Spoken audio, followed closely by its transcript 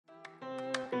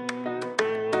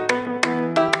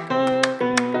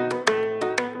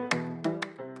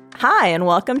Hi, and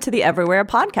welcome to the Everywhere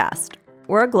podcast.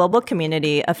 We're a global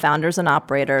community of founders and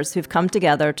operators who've come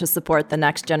together to support the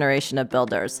next generation of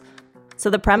builders. So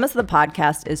the premise of the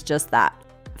podcast is just that,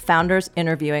 founders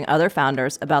interviewing other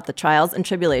founders about the trials and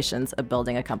tribulations of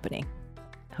building a company.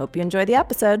 Hope you enjoy the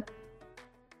episode.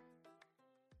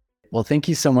 Well, thank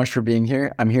you so much for being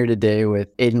here. I'm here today with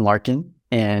Aidan Larkin,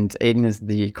 and Aidan is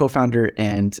the co-founder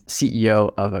and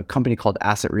CEO of a company called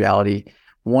Asset Reality,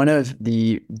 one of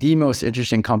the most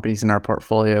interesting companies in our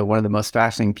portfolio, one of the most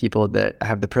fascinating people that I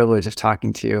have the privilege of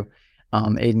talking to.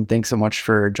 Aidan, thanks so much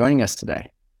for joining us today.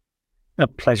 A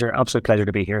pleasure, absolute pleasure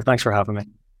to be here. Thanks for having me.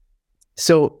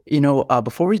 So,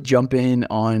 before we jump in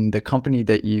on the company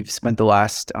that you've spent the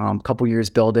last couple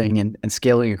years building and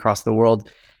scaling across the world,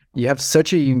 you have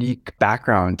such a unique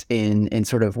background in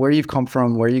sort of where you've come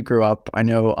from, where you grew up. I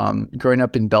know growing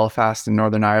up in Belfast in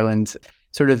Northern Ireland,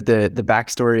 sort of the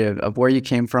backstory of where you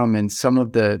came from and some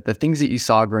of the things that you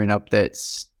saw growing up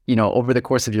that's, over the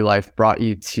course of your life brought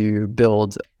you to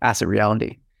build Asset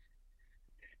Reality.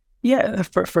 Yeah,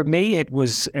 for me, it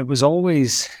was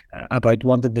always about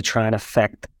wanting to try and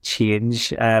affect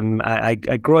change. I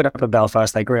grew up in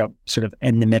Belfast. I grew up sort of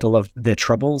in the middle of the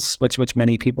Troubles, which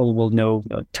many people will know,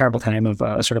 a terrible time of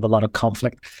sort of a lot of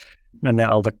conflict and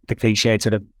all the cliched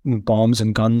sort of bombs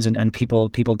and guns and people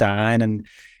dying.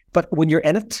 But when you're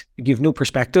in it, you have no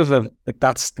perspective of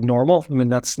that's normal. I mean,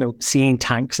 that's seeing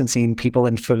tanks and seeing people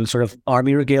in full sort of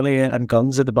army regalia and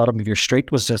guns at the bottom of your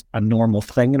street was just a normal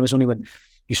thing. And it was only when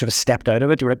you sort of stepped out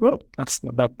of it, you were like, well,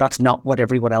 that's not what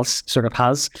everyone else sort of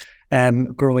has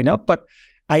growing up. But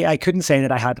I couldn't say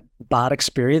that I had bad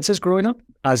experiences growing up,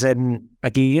 as in,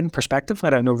 again, perspective. I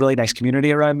had a really nice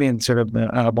community around me and sort of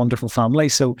a wonderful family.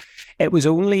 So it was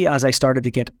only as I started to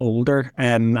get older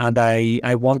and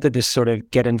I wanted to sort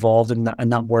of get involved in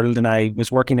that world, and I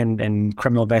was working in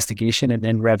criminal investigation and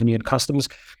in revenue and customs.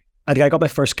 I think I got my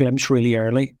first glimpse really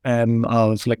early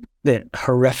of like the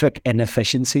horrific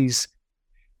inefficiencies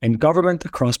in government,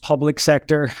 across public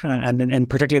sector, and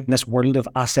particularly in this world of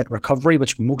asset recovery,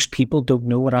 which most people don't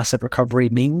know what asset recovery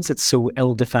means. It's so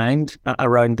ill-defined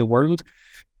around the world.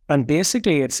 And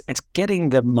basically, it's getting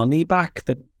the money back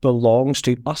that belongs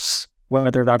to us,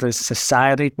 whether that is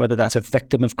society, whether that's a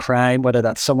victim of crime, whether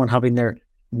that's someone having their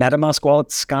MetaMask wallet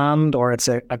scammed, or it's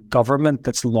a government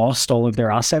that's lost all of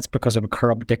their assets because of a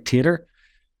corrupt dictator.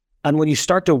 And when you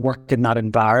start to work in that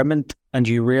environment and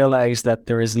you realize that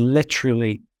there is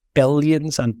literally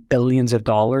billions and billions of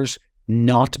dollars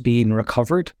not being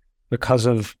recovered because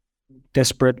of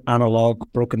disparate, analog,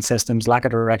 broken systems, lack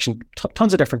of direction,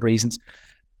 tons of different reasons,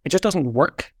 it just doesn't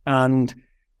work. And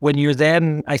when you're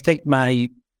then, I think my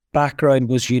background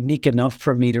was unique enough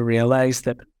for me to realize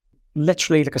that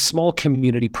literally like a small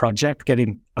community project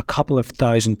getting a couple of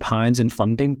 £1,000 in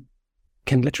funding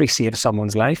can literally save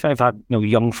someone's life. I've had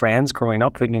young friends growing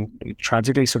up who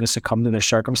tragically sort of succumbed to their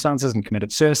circumstances and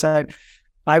committed suicide.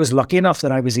 I was lucky enough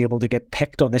that I was able to get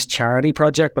picked on this charity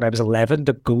project when I was 11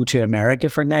 to go to America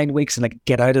for 9 weeks and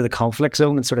get out of the conflict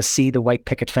zone and sort of see the white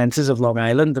picket fences of Long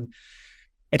Island. And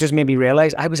it just made me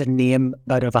realize I was a name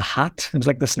out of a hat. It was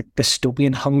like this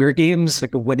dystopian Hunger Games,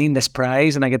 winning this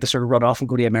prize, and I get to sort of run off and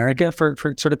go to America for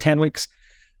sort of 10 weeks.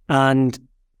 But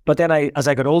then as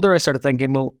I got older, I started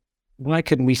thinking, well, why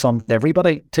couldn't we fund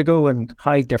everybody to go, and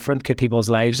how different could people's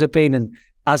lives have been? And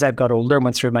as I've got older,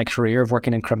 went through my career of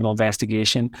working in criminal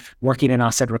investigation, working in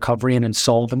asset recovery and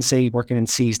insolvency, working in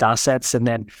seized assets, and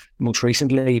then most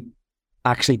recently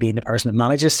actually being the person that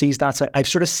manages seized assets. I've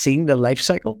sort of seen the life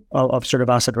cycle of sort of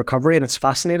asset recovery, and it's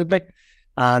fascinated me.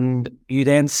 And you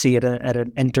then see it at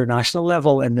an international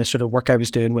level in the sort of work I was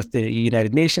doing with the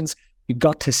United Nations. You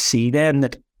got to see then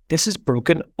that this is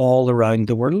broken all around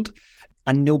the world.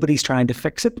 And nobody's trying to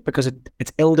fix it because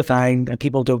it's ill-defined and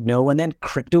people don't know. And then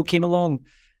crypto came along,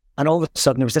 and all of a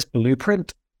sudden there was this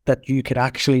blueprint that you could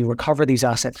actually recover these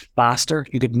assets faster.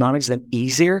 You could manage them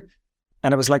easier.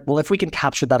 And I was like, well, if we can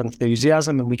capture that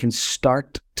enthusiasm and we can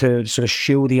start to sort of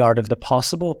show the art of the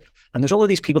possible, and there's all of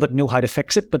these people that know how to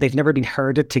fix it, but they've never been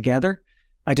herded together.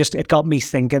 It got me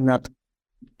thinking that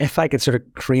if I could sort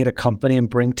of create a company and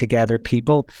bring together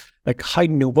people, how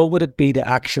noble would it be to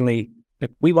actually,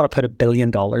 we want to put $1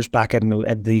 billion back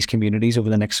in these communities over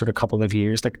the next sort of couple of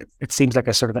years. It seems like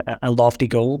a sort of a lofty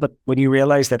goal, but when you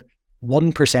realize that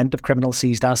 1% of criminal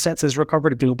seized assets is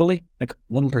recovered globally,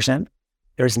 1%,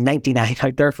 there's 99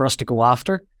 out there for us to go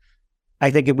after.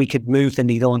 I think if we could move the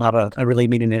needle and have a really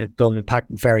meaningful impact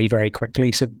very, very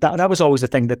quickly. So that was always the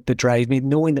thing that drives me,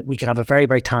 knowing that we can have a very,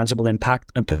 very tangible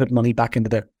impact and put money back into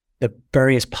the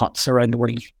various pots around the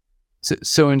world.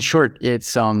 So in short,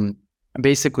 it's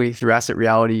basically through Asset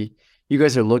Reality, you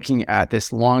guys are looking at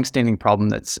this long-standing problem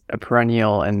that's a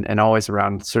perennial and always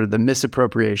around, sort of the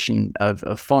misappropriation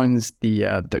of funds,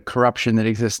 the corruption that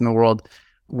exists in the world,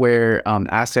 where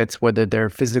assets, whether they're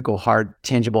physical, hard,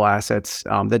 tangible assets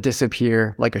that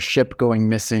disappear, like a ship going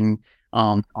missing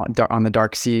on the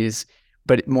dark seas,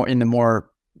 but more in the more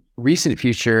recent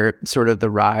future, sort of the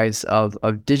rise of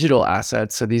digital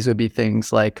assets. So these would be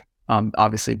things like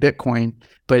obviously Bitcoin,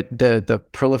 but the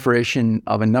proliferation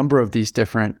of a number of these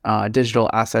different digital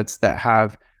assets that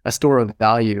have a store of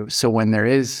value. So when there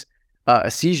is a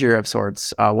seizure of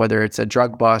sorts, whether it's a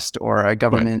drug bust or a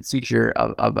government seizure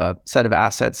of a set of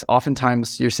assets,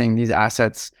 oftentimes you're seeing these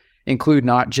assets include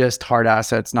not just hard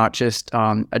assets, not just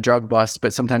a drug bust,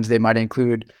 but sometimes they might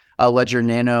include a Ledger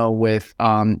Nano with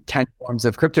 10 forms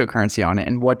of cryptocurrency on it.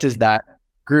 And what does that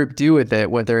group do with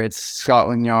it, whether it's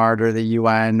Scotland Yard or the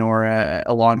UN or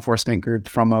a law enforcement group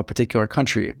from a particular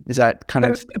country? Is that kind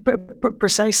of...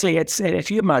 Precisely. It's,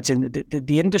 if you imagine,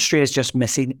 the industry is just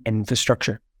missing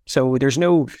infrastructure. So there's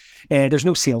no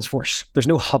Salesforce, there's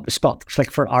no HubSpot. It's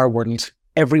like for our world,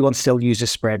 everyone still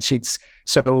uses spreadsheets.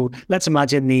 So let's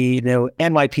imagine the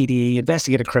NYPD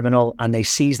investigate a criminal and they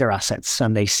seize their assets,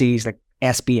 and they seize like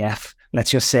SBF.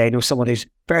 Let's just say someone who's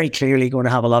very clearly going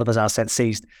to have a lot of his assets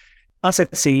seized.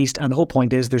 Assets seized, and the whole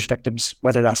point is there's victims,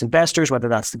 whether that's investors, whether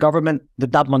that's the government,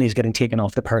 that money is getting taken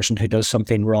off the person who does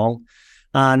something wrong.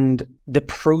 And the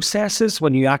processes,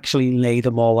 when you actually lay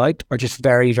them all out, are just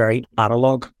very, very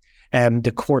analog.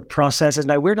 The court processes.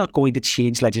 Now, we're not going to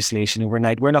change legislation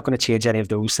overnight. We're not going to change any of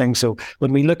those things. So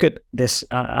when we look at this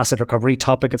asset recovery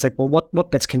topic, it's like, well, what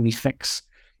bits can we fix?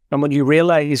 And when you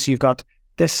realize you've got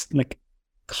this like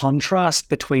contrast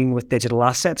between with digital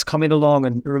assets coming along,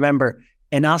 and remember,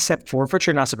 in asset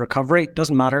forfeiture and asset recovery, it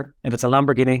doesn't matter if it's a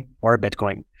Lamborghini or a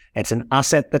Bitcoin. It's an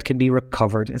asset that can be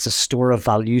recovered. It's a store of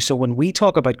value. So when we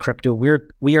talk about crypto,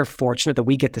 we are fortunate that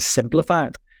we get to simplify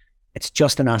it. It's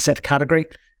just an asset category.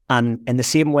 And in the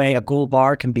same way, a gold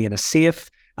bar can be in a safe,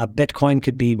 a Bitcoin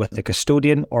could be with a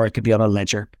custodian, or it could be on a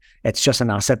ledger. It's just an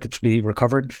asset that's be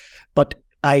recovered. But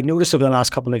I noticed over the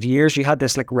last couple of years, you had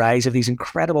this like rise of these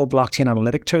incredible blockchain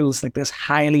analytic tools, like this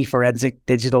highly forensic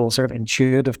digital sort of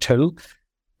intuitive tool.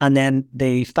 And then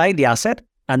they find the asset,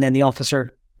 and then the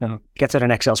officer gets out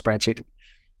an Excel spreadsheet,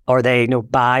 or they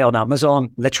buy on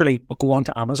Amazon, literally go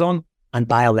onto Amazon and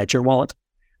buy a ledger wallet.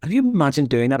 Have you imagined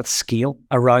doing that at scale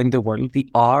around the world, the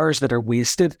hours that are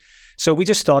wasted? So we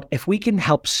just thought, if we can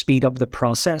help speed up the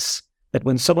process, that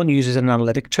when someone uses an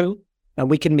analytic tool and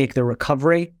we can make the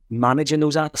recovery, managing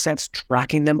those assets,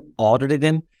 tracking them, auditing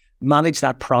them, manage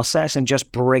that process and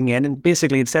just bring in, and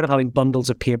basically instead of having bundles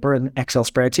of paper and Excel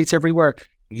spreadsheets everywhere,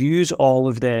 use all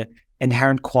of the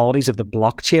inherent qualities of the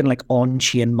blockchain, like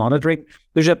on-chain monitoring.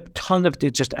 There's a ton of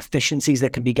just efficiencies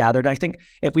that can be gathered. I think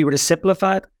if we were to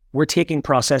simplify it, we're taking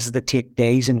processes that take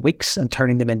days and weeks and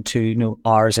turning them into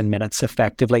hours and minutes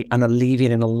effectively, and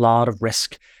alleviating a lot of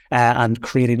risk and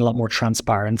creating a lot more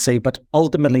transparency. But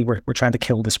ultimately, we're trying to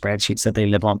kill the spreadsheets that they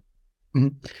live on.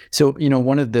 Mm-hmm. So,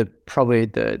 one of the probably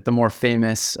the more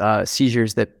famous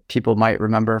seizures that people might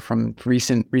remember from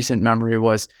recent memory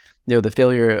was the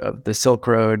failure of the Silk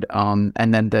Road,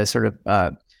 and then the sort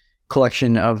of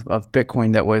collection of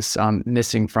Bitcoin that was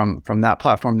missing from that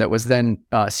platform, that was then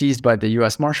seized by the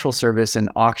U.S. Marshal Service and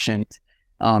auctioned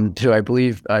to, I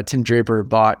believe, Tim Draper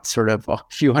bought sort of a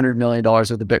few $100 million worth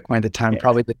of Bitcoin at the time,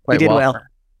 probably did quite well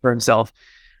for himself.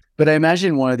 But I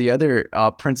imagine one of the other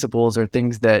principles or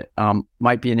things that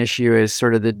might be an issue is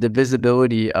sort of the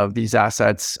visibility of these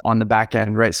assets on the back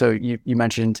end, right? So you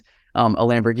mentioned a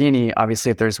Lamborghini.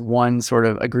 Obviously, if there's one sort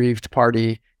of aggrieved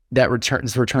party, that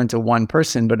returned to one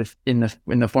person, but if in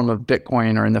the form of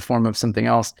Bitcoin or in the form of something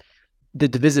else, the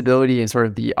divisibility and sort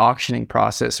of the auctioning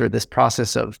process, or this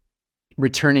process of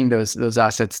returning those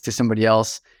assets to somebody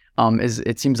else,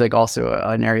 it seems like also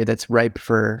an area that's ripe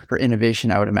for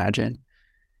innovation, I would imagine.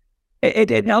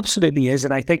 It absolutely is,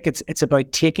 and I think it's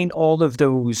about taking all of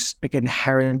those like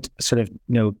inherent sort of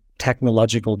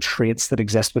technological traits that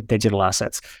exist with digital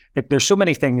assets. There's so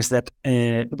many things that,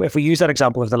 if we use that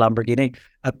example of the Lamborghini,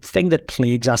 a thing that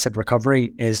plagues asset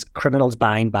recovery is criminals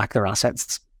buying back their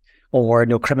assets, or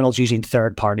criminals using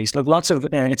third parties. Look, lots of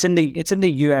it's in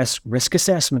the U.S. risk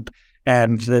assessment.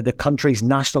 The country's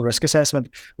national risk assessment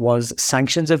was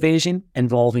sanctions evasion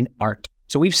involving art.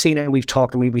 So we've seen it, we've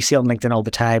talked, and we see on LinkedIn all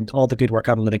the time, all the good work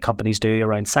analytic companies do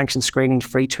around sanction screening,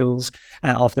 free tools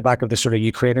off the back of the sort of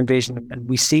Ukraine invasion. And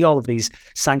we see all of these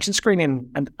sanction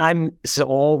screening, and I'm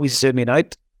always zooming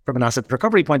out from an asset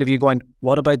recovery point of view going,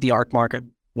 what about the art market?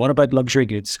 What about luxury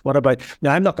goods? What about,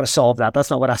 now I'm not going to solve that. That's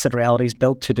not what Asset Reality is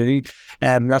built to do.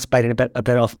 That's biting a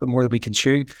bit off more than we can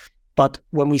chew. But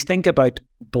when we think about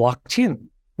blockchain,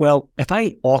 well, if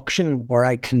I auction or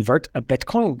I convert a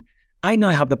Bitcoin, I now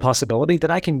have the possibility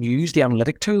that I can use the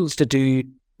analytic tools to do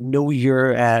know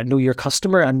your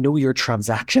customer and know your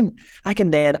transaction. I can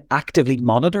then actively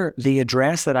monitor the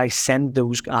address that I send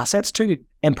those assets to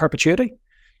in perpetuity.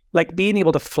 Like being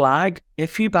able to flag,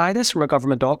 if you buy this from a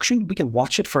government auction, we can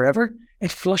watch it forever. It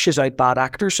flushes out bad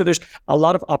actors. So there's a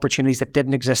lot of opportunities that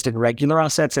didn't exist in regular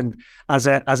assets. And as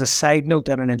a side note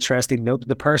and an interesting note,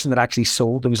 the person that actually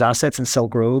sold those assets in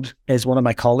Silk Road is one of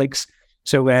my colleagues.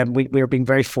 So we're being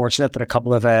very fortunate that a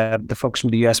couple of the folks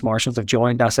from the US Marshals have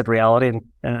joined Asset Reality, and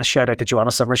a shout out to Joanna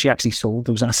Summer. She actually sold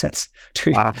those assets to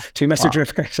Mr.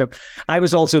 Drifter. So I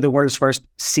was also the world's first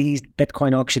seized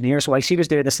Bitcoin auctioneer. So while she was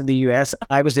doing this in the US,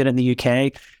 I was doing it in the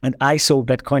UK, and I sold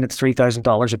Bitcoin at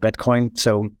 $3,000 a Bitcoin.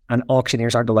 So, and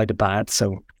auctioneers aren't allowed to buy it.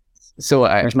 So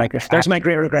there's my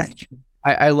great regret.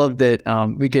 I love that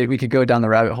we could go down the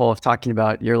rabbit hole of talking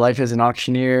about your life as an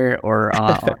auctioneer or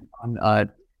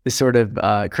on this sort of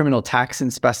criminal tax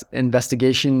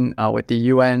investigation with the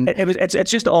UN.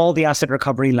 It's just all the asset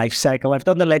recovery life cycle. I've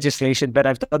done the legislation bit,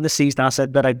 I've done the seized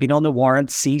asset bit, I've been on the warrant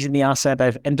seizing the asset,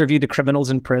 I've interviewed the criminals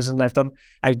in prison, I've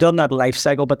done that life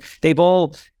cycle, but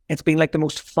it's been like the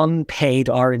most fun paid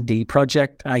R&D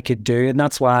project I could do. And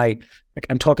that's why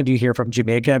I'm talking to you here from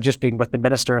Jamaica. I've just been with the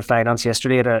Minister of Finance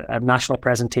yesterday at a national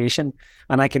presentation,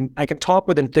 and I can talk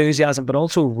with enthusiasm, but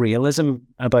also realism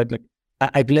about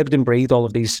I've lived and breathed all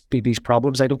of these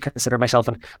problems. I don't consider myself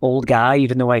an old guy,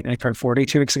 even though I turned 40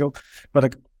 2 weeks ago.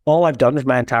 But all I've done with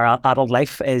my entire adult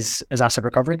life is asset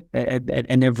recovery,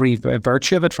 and every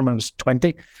virtue of it from when I was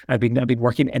 20. I've been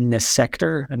working in this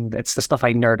sector, and it's the stuff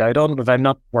I nerd out on. If I'm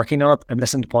not working on it, I'm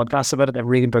listening to podcasts about it, I'm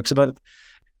reading books about it,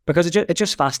 because it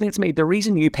just fascinates me. The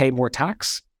reason you pay more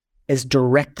tax is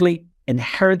directly,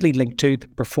 inherently linked to the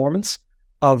performance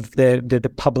of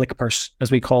the public purse, as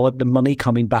we call it, the money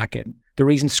coming back in. The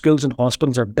reason schools and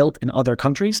hospitals are built in other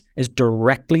countries is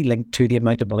directly linked to the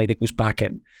amount of money that goes back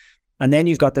in. And then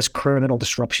you've got this criminal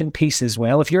disruption piece as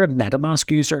well. If you're a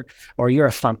MetaMask user or you're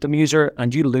a Phantom user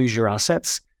and you lose your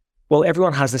assets, well,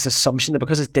 everyone has this assumption that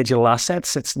because it's digital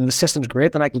assets, the system's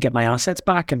great, then I can get my assets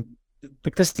back. And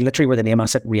this is literally where the name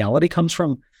Asset Reality comes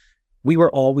from. We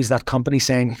were always that company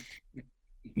saying,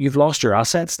 you've lost your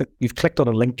assets, that you've clicked on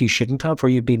a link you shouldn't have, or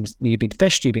you've been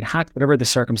phished, you've been hacked, whatever the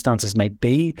circumstances might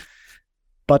be.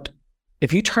 But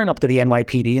if you turn up to the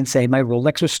NYPD and say, my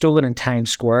Rolex was stolen in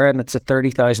Times Square and it's a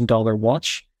 $30,000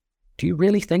 watch, do you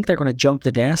really think they're going to jump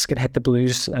the desk and hit the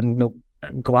blues and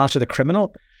go after the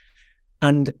criminal?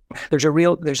 And there's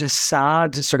a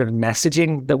sad sort of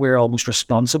messaging that we're almost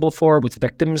responsible for with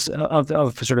victims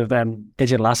of sort of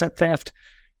digital asset theft,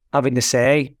 having to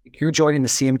say, you're joining the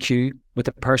same queue with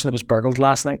the person that was burgled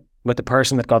last night, with the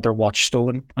person that got their watch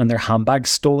stolen and their handbags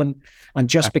stolen. And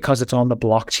just because it's on the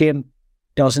blockchain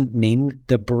doesn't mean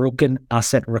the broken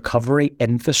asset recovery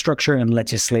infrastructure and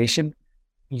legislation,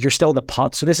 you're still in the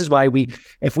pot. So this is why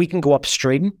if we can go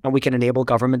upstream and we can enable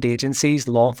government agencies,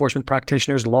 law enforcement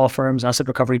practitioners, law firms, asset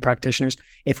recovery practitioners,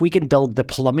 if we can build the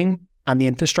plumbing and the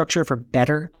infrastructure for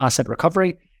better asset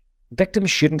recovery,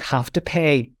 victims shouldn't have to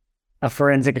pay a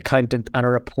forensic accountant and a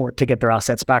report to get their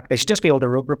assets back. They should just be able to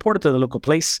report it to the local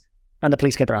police and the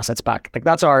police get their assets back. Like,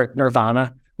 that's our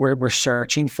nirvana we're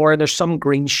searching for. And there's some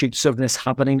green shoots of this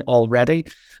happening already.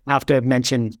 I have to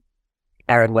mention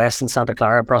Aaron West in Santa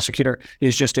Clara, prosecutor,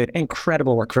 who's just doing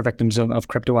incredible work for victims of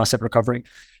crypto asset recovery.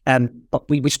 But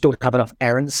we just don't have enough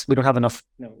errands. We don't have enough.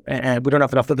 We don't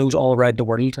have enough of those all around the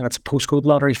world, and it's a postcode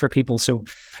lottery for people. So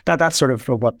that's sort of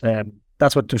what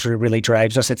that's what sort of really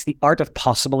drives us. It's the art of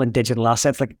possible in digital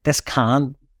assets. Like, this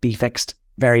can be fixed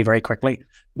very, very quickly.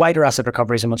 Wider asset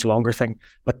recovery is a much longer thing,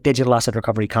 but digital asset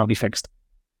recovery can be fixed.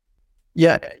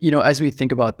 Yeah, as we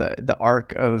think about the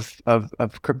arc of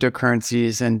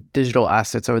cryptocurrencies and digital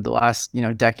assets over the last,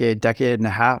 decade and a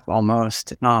half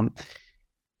almost,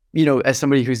 as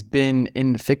somebody who's been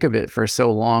in the thick of it for so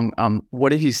long,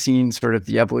 what have you seen sort of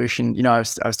the evolution? I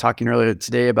was talking earlier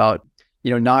today about,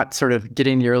 not sort of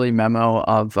getting the early memo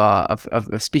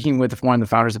of speaking with one of the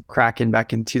founders of Kraken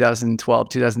back in 2012,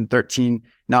 2013,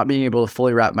 not being able to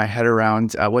fully wrap my head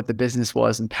around what the business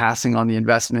was and passing on the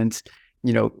investments.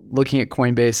 Looking at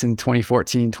Coinbase in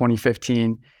 2014,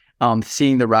 2015,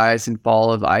 seeing the rise and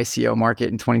fall of the ICO market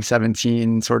in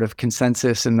 2017, sort of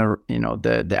consensus and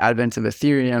the advent of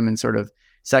Ethereum and sort of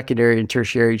secondary and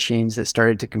tertiary chains that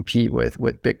started to compete with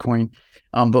Bitcoin.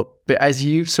 But as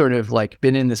you've sort of like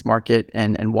been in this market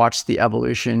and watched the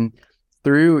evolution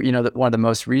through, one of the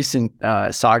most recent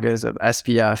sagas of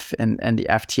SPF and the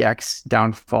FTX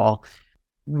downfall,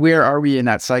 where are we in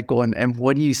that cycle, and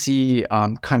what do you see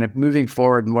kind of moving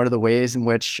forward, and what are the ways in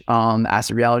which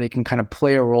asset reality can kind of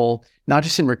play a role, not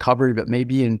just in recovery, but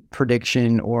maybe in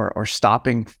prediction or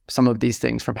stopping some of these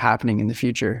things from happening in the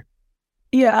future?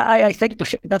 Yeah, I think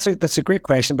that's a great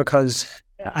question, because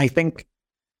I think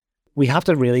we have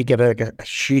to really give a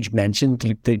huge mention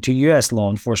to US law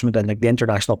enforcement and like the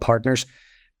international partners.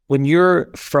 When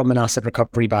you're from an asset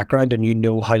recovery background and you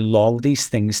know how long these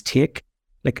things take,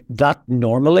 like that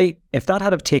normally, if that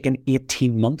had have taken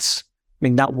 18 months, I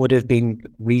mean, that would have been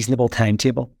reasonable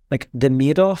timetable. Like the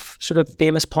Madoff sort of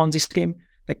famous Ponzi scheme,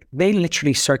 like they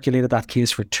literally circulated that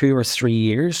case for 2 or 3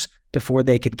 years before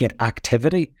they could get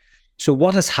activity. So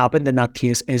what has happened in that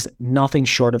case is nothing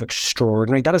short of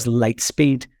extraordinary. That is light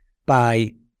speed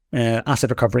by asset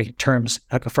recovery terms,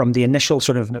 from the initial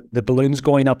sort of the balloons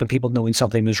going up and people knowing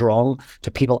something was wrong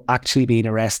to people actually being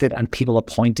arrested and people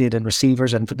appointed and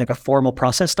receivers and like a formal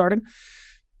process starting.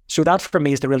 So that for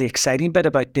me is the really exciting bit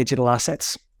about digital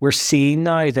assets. We're seeing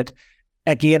now that,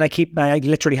 again, I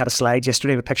literally had a slide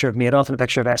yesterday with a picture of Madoff and a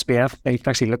picture of SBF. They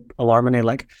actually look alarmingly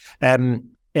like.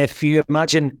 If you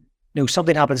imagine,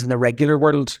 something happens in the regular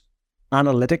world,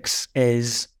 analytics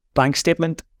is bank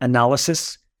statement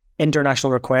analysis,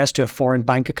 international request to a foreign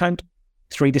bank account.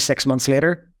 3 to 6 months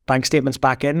later, bank statements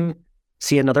back in,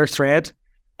 see another thread,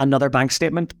 another bank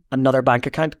statement, another bank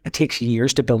account. It takes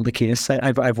years to build a case.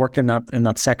 I've worked in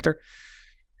that sector.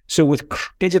 So with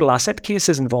digital asset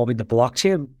cases involving the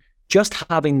blockchain, just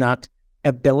having that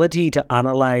ability to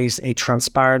analyze a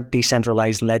transparent,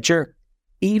 decentralized ledger,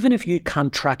 even if you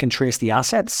can't track and trace the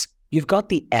assets, you've got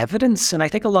the evidence. And I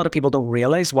think a lot of people don't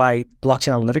realize why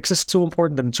blockchain analytics is so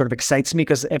important, and sort of excites me,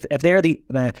 because if they're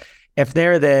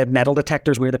the metal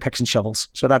detectors, we're the picks and shovels.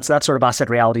 So that's sort of asset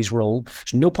reality's role.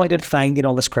 There's no point in finding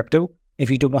all this crypto if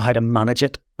you don't know how to manage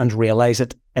it and realize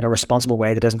it in a responsible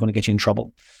way that isn't going to get you in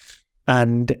trouble.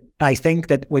 And I think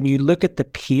that when you look at the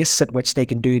pace at which they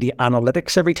can do the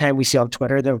analytics, every time we see on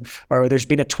Twitter, there's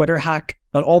been a Twitter hack,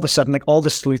 and all of a sudden, like all the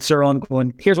sleuths are on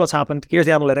going, here's what's happened, here's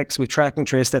the analytics, we've tracked and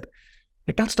traced it.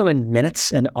 Like that's done in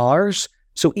minutes and hours.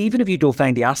 So even if you don't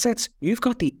find the assets, you've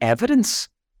got the evidence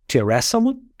to arrest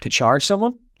someone, to charge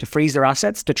someone, to freeze their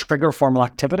assets, to trigger formal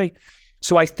activity.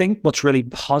 So I think what's really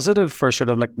positive for sort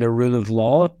of like the rule of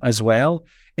law as well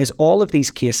is all of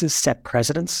these cases set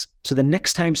precedents. So the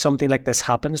next time something like this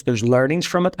happens, there's learnings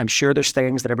from it. I'm sure there's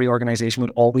things that every organization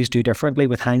would always do differently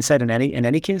with hindsight in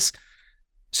any case.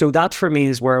 So that for me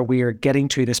is where we are getting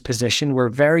to this position where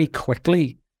very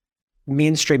quickly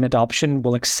mainstream adoption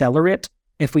will accelerate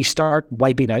if we start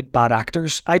wiping out bad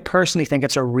actors. I personally think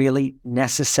it's a really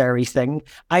necessary thing.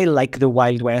 I like the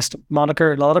Wild West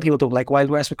moniker. A lot of people don't like Wild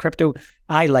West with crypto.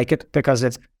 I like it because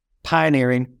it's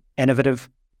pioneering, innovative,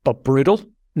 but brutal.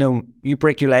 You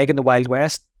break your leg in the Wild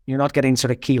West, you're not getting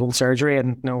sort of keyhole surgery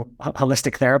and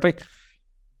holistic therapy.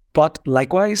 But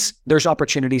likewise, there's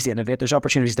opportunities to innovate, there's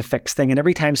opportunities to fix things. And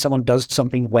every time someone does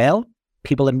something well,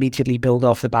 people immediately build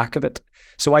off the back of it.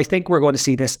 So I think we're going to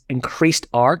see this increased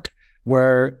arc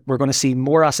where we're going to see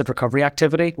more asset recovery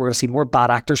activity, we're going to see more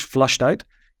bad actors flushed out.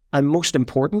 And most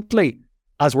importantly,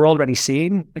 as we're already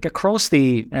seeing, like across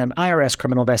the IRS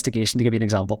criminal investigation, to give you an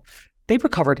example, they've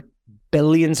recovered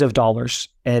billions of dollars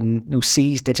in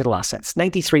seized digital assets.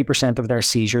 93% of their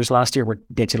seizures last year were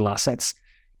digital assets.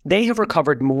 They have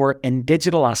recovered more in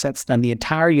digital assets than the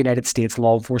entire United States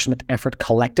law enforcement effort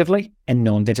collectively in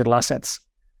non-digital assets.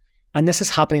 And this is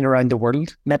happening around the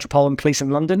world. Metropolitan Police in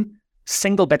London,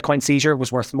 single Bitcoin seizure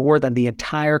was worth more than the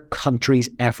entire country's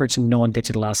efforts in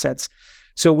non-digital assets.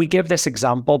 So we give this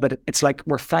example, but it's like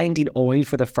we're finding oil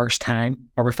for the first time,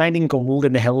 or we're finding gold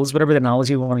in the hills, whatever the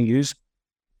analogy we want to use.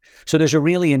 So there's a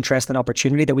really interesting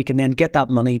opportunity that we can then get that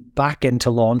money back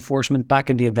into law enforcement, back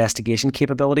into investigation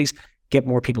capabilities, get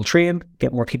more people trained,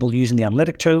 get more people using the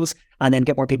analytic tools, and then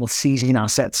get more people seizing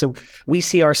assets. So we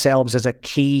see ourselves as a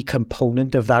key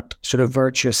component of that sort of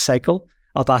virtuous cycle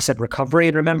of asset recovery.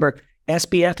 And remember,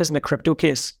 SBF isn't a crypto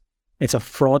case. It's a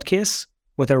fraud case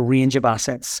with a range of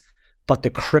assets. But the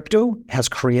crypto has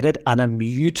created an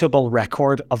immutable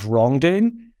record of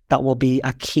wrongdoing that will be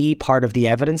a key part of the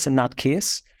evidence in that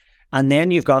case. And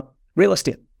then you've got real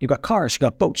estate, you've got cars, you've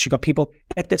got boats, you've got people.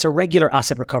 It's a regular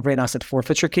asset recovery and asset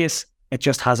forfeiture case. It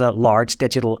just has a large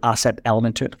digital asset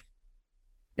element to it.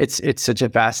 It's such a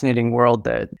fascinating world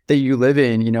that you live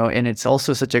in, and it's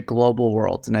also such a global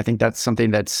world. And I think that's something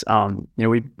that's,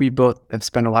 we both have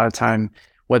spent a lot of time,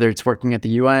 whether it's working at the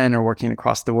UN or working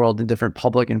across the world in different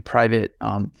public and private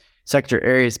sector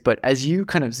areas. But as you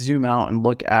kind of zoom out and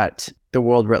look at the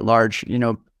world writ large,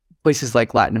 places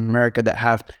like Latin America that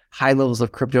have high levels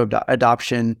of crypto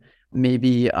adoption,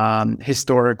 maybe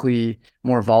historically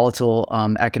more volatile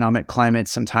economic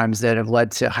climates sometimes that have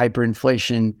led to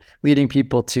hyperinflation, leading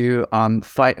people to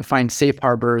find safe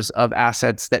harbors of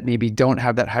assets that maybe don't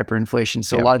have that hyperinflation.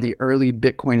 So a lot of the early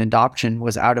Bitcoin adoption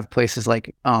was out of places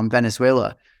like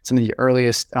Venezuela. Some of the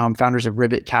earliest founders of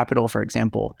Ribbit Capital, for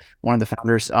example, one of the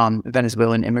founders,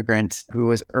 Venezuelan immigrant who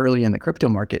was early in the crypto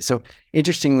market. So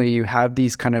interestingly, you have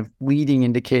these kind of leading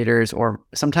indicators, or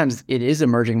sometimes it is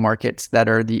emerging markets that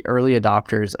are the early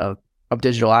adopters of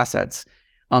digital assets.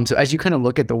 So as you kind of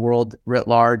look at the world writ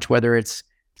large, whether it's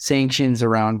sanctions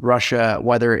around Russia,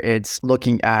 whether it's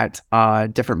looking at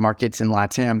different markets in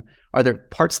LATAM, are there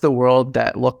parts of the world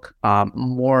that look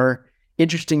more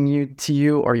interesting to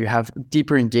you, or you have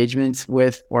deeper engagements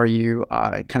with, or you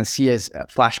kind of see as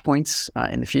flashpoints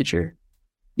in the future?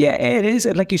 Yeah, it is.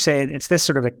 Like you say, it's this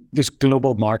sort of like this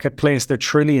global marketplace. There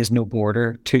truly is no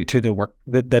border to the work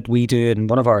that we do. And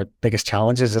one of our biggest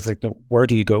challenges is like, where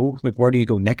do you go? Like, where do you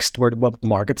go next? What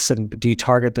markets and do you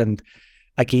target? And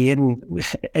again,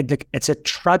 it's a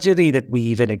tragedy that we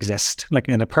even exist. Like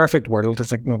in a perfect world,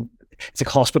 it's like, it's like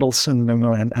hospitals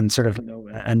and sort of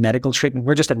and medical treatment.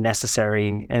 We're just a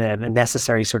necessary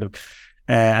sort of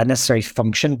a necessary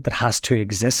function that has to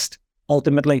exist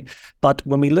ultimately. But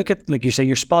when we look at, like you say,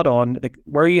 you're spot on, like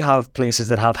where you have places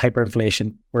that have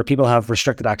hyperinflation, where people have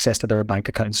restricted access to their bank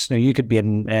accounts. Now, you could be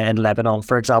in Lebanon,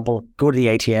 for example, go to the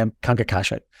ATM, can't get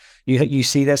cash out. You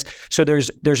see this. So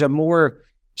there's a more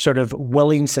sort of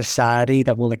willing society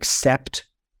that will accept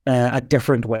a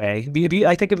different way.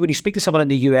 I think when you speak to someone in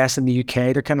the US and the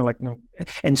UK, they're kind of like, no.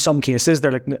 In some cases,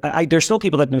 they're like, there's still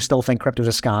people that still think crypto's a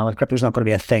scam and crypto's not going to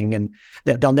be a thing, and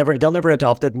they'll never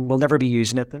adopt it and we'll never be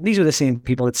using it. And these are the same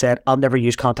people that said, I'll never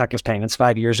use contactless payments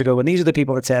 5 years ago. And these are the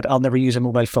people that said, I'll never use a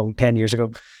mobile phone 10 years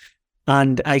ago.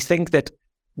 And I think that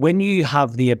when you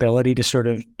have the ability to sort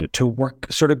of to work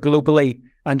sort of globally,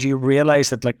 and you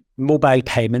realize that like mobile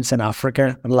payments in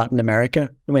Africa and Latin America,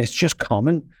 I mean, it's just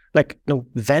common. Like,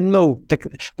 Venmo, like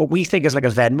what we think is like a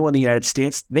Venmo in the United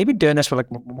States, they've been doing this with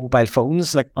like mobile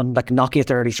phones, like on like Nokia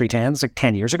 3310s, like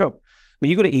 10 years ago. When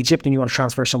you go to Egypt and you want to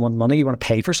transfer someone money, you want to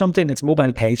pay for something, it's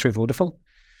mobile pay through Vodafone.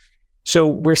 So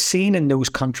we're seeing in those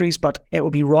countries, but it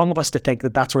would be wrong of us to think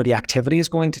that that's where the activity is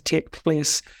going to take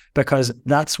place, because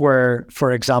that's where,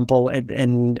 for example,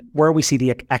 in where we see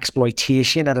the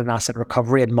exploitation at an asset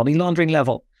recovery and money laundering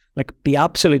level. Like, be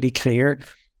absolutely clear,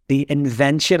 the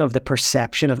invention of the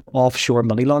perception of offshore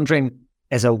money laundering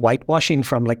is a whitewashing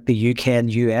from like the UK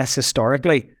and US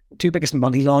historically. The two biggest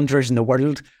money launderers in the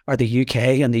world are the UK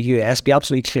and the US. Be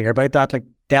absolutely clear about that. Like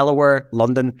Delaware,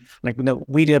 London, like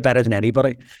we do it better than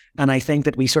anybody. And I think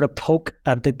that we sort of poke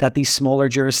at these smaller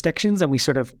jurisdictions, and we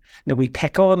sort of, we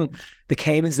pick on the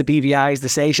Caymans, the BVIs, the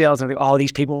Seychelles, and all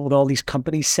these people with all these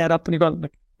companies set up. And you're going,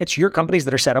 like, it's your companies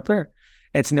that are set up there.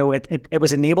 It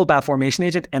was enabled by a formation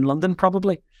agent in London,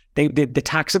 probably. The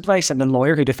tax advice and the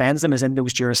lawyer who defends them is in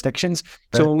those jurisdictions.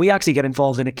 Right. So when we actually get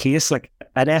involved in a case like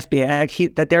an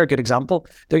FBI, that they're a good example.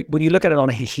 When you look at it on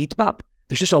a heat map,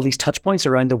 there's just all these touch points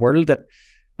around the world that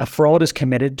a fraud is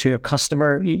committed to a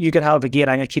customer. You could have, again,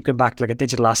 I keep going back to like a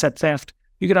digital asset theft.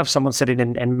 You could have someone sitting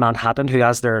in Manhattan who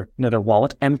has their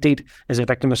wallet emptied, is a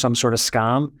victim of some sort of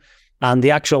scam. And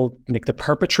the actual, like the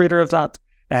perpetrator of that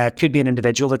could be an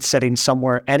individual that's sitting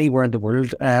somewhere, anywhere in the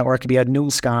world, or it could be a known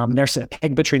scam. There's a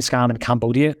pig butchering scam in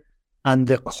Cambodia, and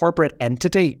the corporate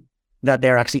entity that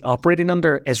they're actually operating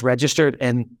under is registered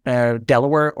in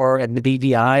Delaware or in the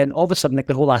BVI, and all of a sudden, like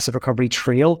the whole asset recovery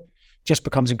trail just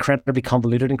becomes incredibly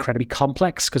convoluted, incredibly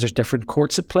complex, because there's different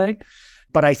courts at play.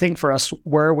 But I think for us,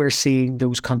 where we're seeing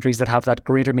those countries that have that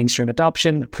greater mainstream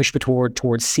adoption, push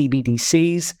towards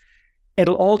CBDCs,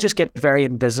 it'll all just get very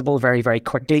invisible very, very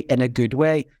quickly in a good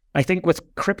way. I think with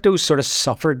crypto sort of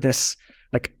suffered this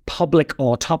like public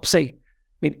autopsy. I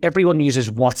mean, everyone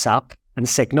uses WhatsApp and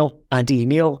Signal and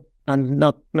email, and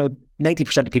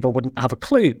 90% of people wouldn't have a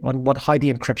clue on how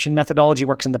the encryption methodology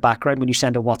works in the background when you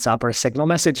send a WhatsApp or a Signal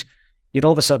message. Yet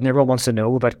all of a sudden, everyone wants to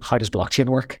know about how does blockchain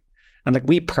work. And like,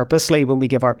 we purposely, when we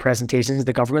give our presentations to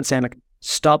the government, saying like,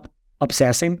 stop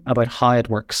obsessing about how it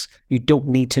works. You don't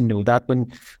need to know that.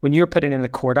 When you're putting in a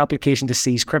court application to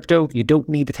seize crypto, you don't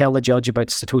need to tell the judge about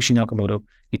Satoshi Nakamoto.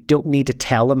 You don't need to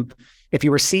tell them. If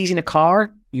you were seizing a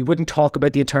car, you wouldn't talk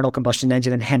about the internal combustion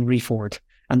engine and Henry Ford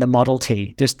and the Model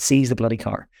T. Just seize the bloody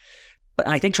car. But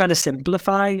I think trying to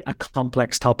simplify a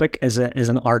complex topic is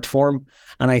an art form.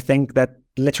 And I think that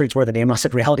literally it's where the name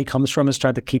Asset Reality comes from, is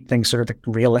trying to keep things sort of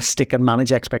realistic and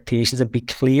manage expectations and be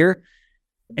clear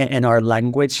in our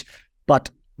language. But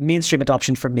mainstream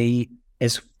adoption for me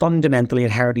is fundamentally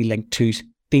inherently linked to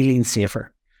feeling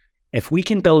safer. If we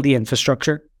can build the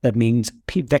infrastructure that means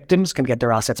victims can get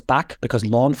their assets back because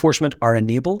law enforcement are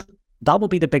enabled, that will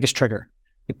be the biggest trigger.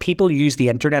 If people use the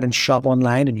internet and shop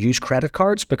online and use credit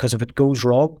cards because if it goes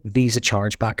wrong, Visa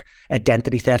chargeback,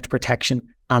 identity theft protection,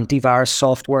 antivirus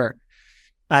software.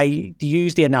 I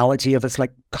use the analogy of it's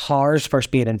like cars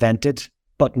first being invented,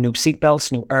 but no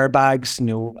seatbelts, no airbags,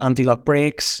 no anti-lock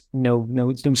brakes, no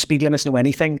speed limits, no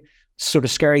anything. Sort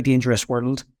of scary, dangerous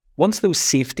world. Once those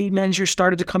safety measures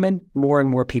started to come in, more and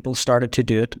more people started to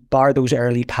do it, bar those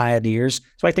early pioneers.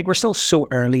 So I think we're still so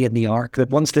early in the arc that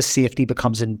once the safety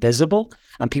becomes invisible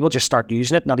and people just start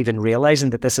using it, not even realizing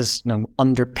that this is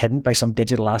underpinned by some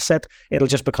digital asset, it'll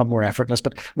just become more effortless.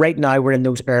 But right now we're in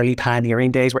those early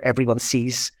pioneering days where everyone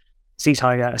sees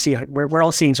how we're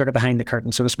all seeing sort of behind the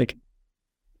curtain, so to speak.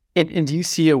 And do you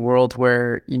see a world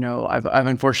where, I've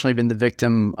unfortunately been the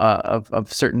victim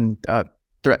of certain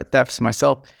threat thefts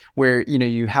myself, where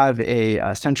you have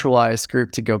a centralized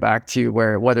group to go back to,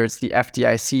 where whether it's the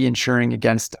FDIC insuring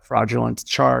against a fraudulent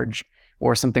charge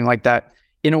or something like that,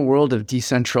 in a world of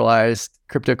decentralized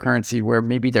cryptocurrency where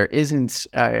maybe there isn't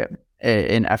an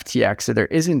FTX or there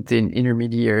isn't an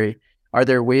intermediary, are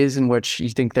there ways in which you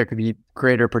think there could be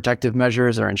greater protective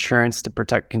measures or insurance to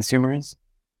protect consumers?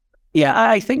 Yeah,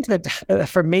 I think that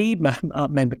for me,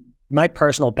 my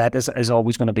personal bet is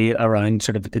always going to be around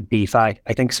sort of the DeFi. I think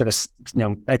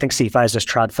I think CeFi is just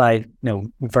TradFi,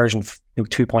 version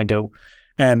 2.0.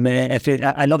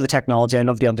 I love the technology, I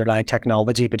love the underlying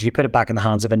technology, but you put it back in the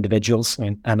hands of individuals. I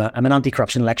mean, I'm an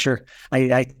anti-corruption lecturer.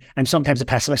 I'm sometimes a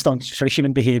pessimist on sort of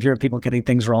human behavior, people getting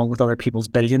things wrong with other people's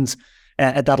billions.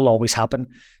 That'll always happen.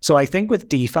 So I think with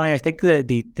DeFi, I think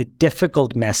the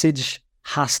difficult message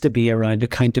has to be around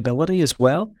accountability as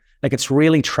well. Like, it's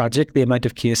really tragic, the amount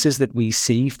of cases that we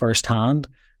see firsthand,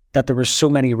 that there were so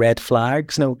many red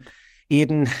flags. Now,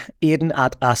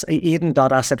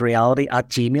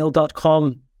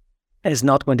 Aidan.assetreality@gmail.com is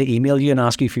not going to email you and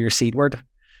ask you for your seed word.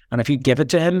 And if you give it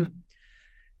to him,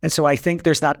 and so I think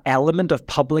there's that element of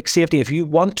public safety. If you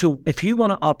want to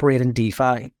operate in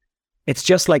DeFi, it's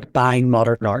just like buying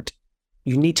modern art.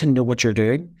 You need to know what you're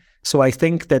doing. So I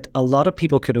think that a lot of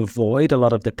people could avoid a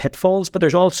lot of the pitfalls, but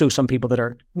there's also some people that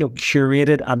are,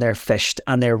 curated and they're fished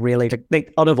and they're really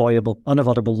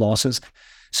unavoidable losses.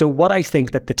 So what I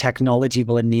think that the technology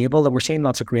will enable, and we're seeing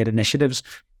lots of great initiatives,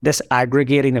 this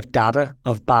aggregating of data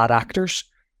of bad actors.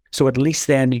 So at least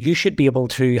then you should be able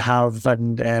to have,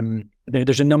 and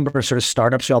there's a number of sort of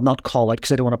startups, so I'll not call it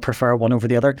because I don't want to prefer one over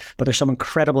the other, but there's some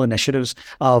incredible initiatives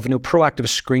of proactive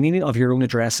screening of your own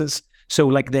addresses. So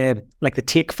like the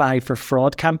Take 5 for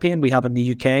Fraud campaign we have in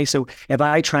the UK. So if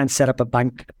I try and set up a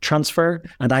bank transfer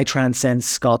and I try and send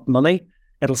Scott money,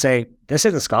 it'll say, this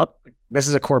isn't Scott. This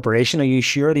is a corporation. Are you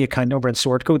sure the account number and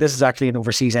sort code? This is actually an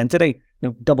overseas entity.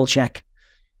 Double check.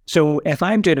 So if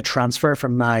I'm doing a transfer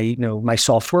from my, my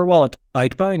software wallet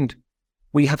outbound,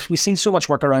 we've seen so much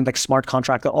work around like smart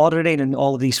contract auditing and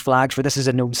all of these flags for this is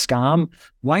a known scam.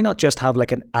 Why not just have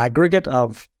like an aggregate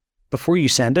of, before you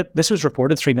send it, this was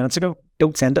reported 3 minutes ago,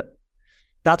 don't send it.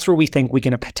 That's where we think we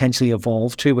can potentially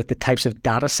evolve to with the types of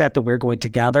data set that we're going to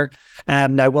gather.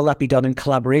 Now, will that be done in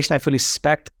collaboration? I fully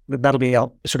suspect that that'll be a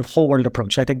sort of whole world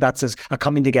approach. I think that's a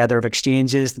coming together of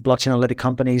exchanges, the blockchain analytic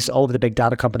companies, all of the big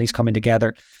data companies coming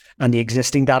together, and the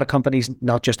existing data companies,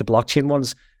 not just the blockchain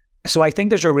ones. So I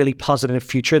think there's a really positive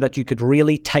future that you could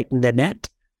really tighten the net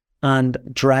and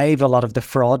drive a lot of the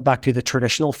fraud back to the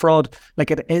traditional fraud.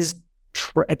 Like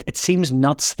it seems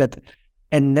nuts that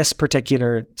in this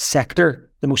particular sector,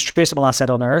 the most traceable asset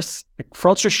on earth,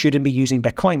 fraudsters shouldn't be using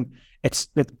Bitcoin. It's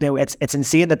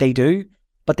insane that they do,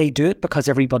 but they do it because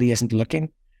everybody isn't looking.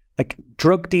 Like,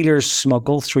 drug dealers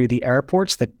smuggle through the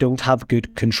airports that don't have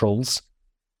good controls.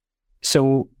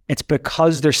 So it's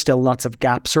because there's still lots of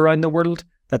gaps around the world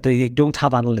that they don't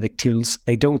have analytic tools.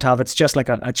 They don't have, it's just like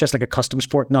a customs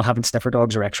port not having sniffer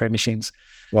dogs or x-ray machines.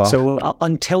 Wow. So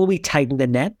until we tighten the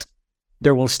net,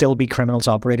 there will still be criminals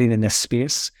operating in this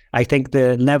space. I think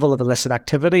the level of illicit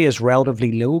activity is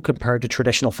relatively low compared to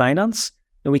traditional finance.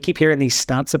 And we keep hearing these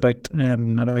stats about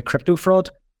crypto fraud.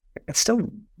 It's still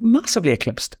massively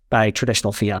eclipsed by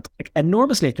traditional fiat, like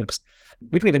enormously eclipsed.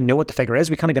 We don't even know what the figure is.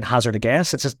 We can't even hazard a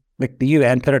guess. It's just like the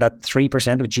UN put it at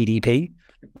 3% of GDP,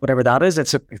 whatever that is.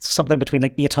 It's something between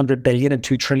like 800 billion and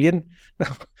 2 trillion.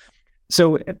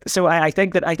 So I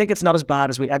think it's not as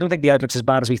bad as I don't think the outlook's as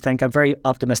bad as we think. I'm very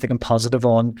optimistic and positive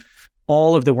on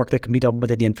all of the work that can be done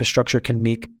within the infrastructure can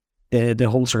make the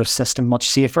whole sort of system much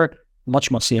safer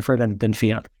than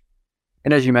fiat.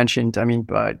 And as you mentioned, I mean,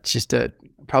 just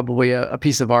probably a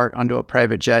piece of art onto a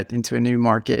private jet into a new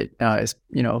market is,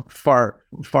 far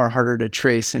harder to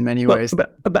trace in many ways.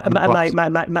 But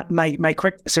my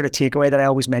quick sort of takeaway that I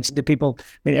always mention to people, I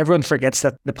mean, everyone forgets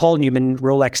that the Paul Newman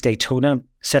Rolex Daytona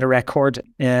set a record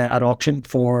at auction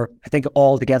for, I think,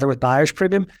 all together with buyer's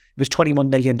premium, it was $21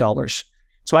 million.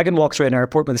 So I can walk through an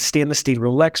airport with a stainless steel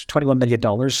Rolex, $21 million.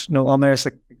 On there, it's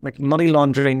like money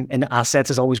laundering in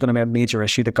assets is always going to be a major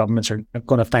issue that governments are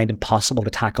going to find impossible to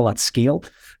tackle at scale.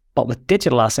 But with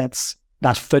digital assets,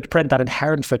 that footprint, that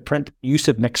inherent footprint, use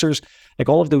of mixers, like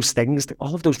all of those things,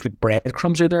 all of those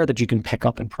breadcrumbs are there that you can pick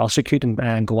up and prosecute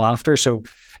and go after. So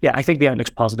yeah, I think the outlook's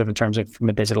positive in terms of from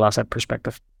a digital asset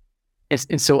perspective.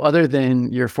 And so other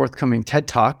than your forthcoming TED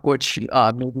Talk, which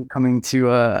may be coming to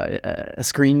a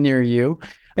screen near you,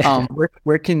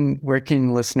 where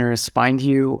can listeners find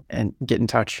you and get in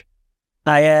touch?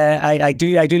 I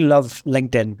do love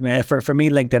LinkedIn. For me,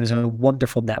 LinkedIn is a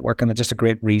wonderful network and it's just a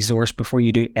great resource before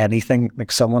you do anything.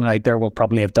 Like someone out there will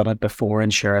probably have done it before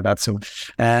and share that. So,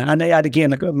 and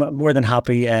again, like, I'm more than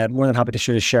happy to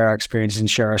sort of share our experiences and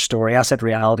share our story. Asset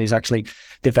Realities actually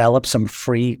develop some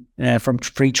free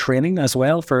training as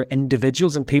well for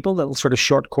individuals and people, little sort of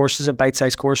short courses and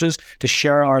bite-sized courses to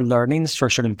share our learnings for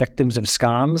sort of victims of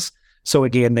scams. So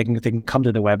again, they can come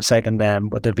to the website and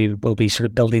then we'll be sort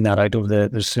of building that out over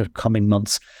the sort of coming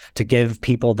months to give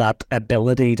people that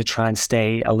ability to try and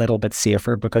stay a little bit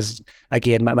safer. Because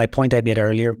again, my point I made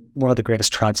earlier, one of the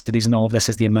greatest tragedies in all of this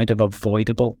is the amount of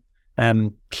avoidable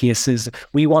cases.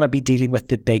 We want to be dealing with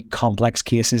the big complex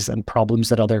cases and problems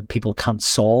that other people can't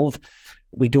solve.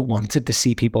 We don't want to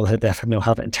see people that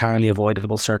have entirely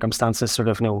avoidable circumstances sort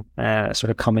of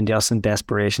coming to us in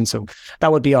desperation. So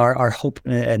that would be our hope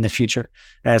in the future,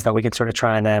 is that we can sort of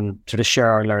try and sort of share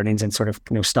our learnings and sort of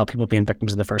stop people being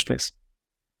victims in the first place.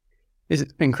 It's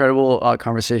an incredible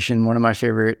conversation. One of my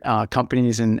favorite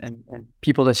companies and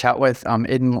people to chat with.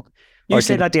 Aidan, you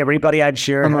say that to everybody, I'm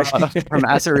sure. From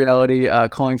Asset Reality,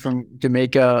 calling from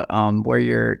Jamaica, where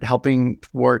you're helping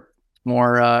thwart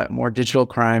more digital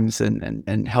crimes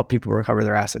and help people recover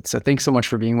their assets. So thanks so much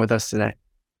for being with us today.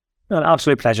 An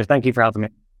absolute pleasure. Thank you for having me.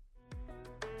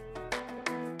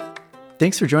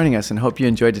 Thanks for joining us and hope you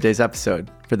enjoyed today's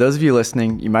episode. For those of you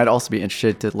listening, you might also be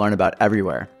interested to learn about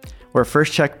Everywhere. We're a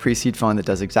first check pre-seed fund that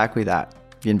does exactly that.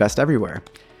 We invest everywhere.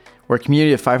 We're a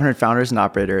community of 500 founders and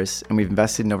operators, and we've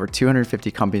invested in over 250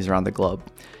 companies around the globe.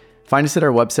 Find us at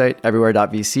our website,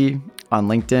 everywhere.vc, on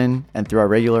LinkedIn, and through our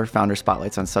regular founder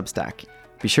spotlights on Substack.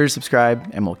 Be sure to subscribe,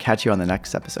 and we'll catch you on the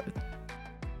next episode.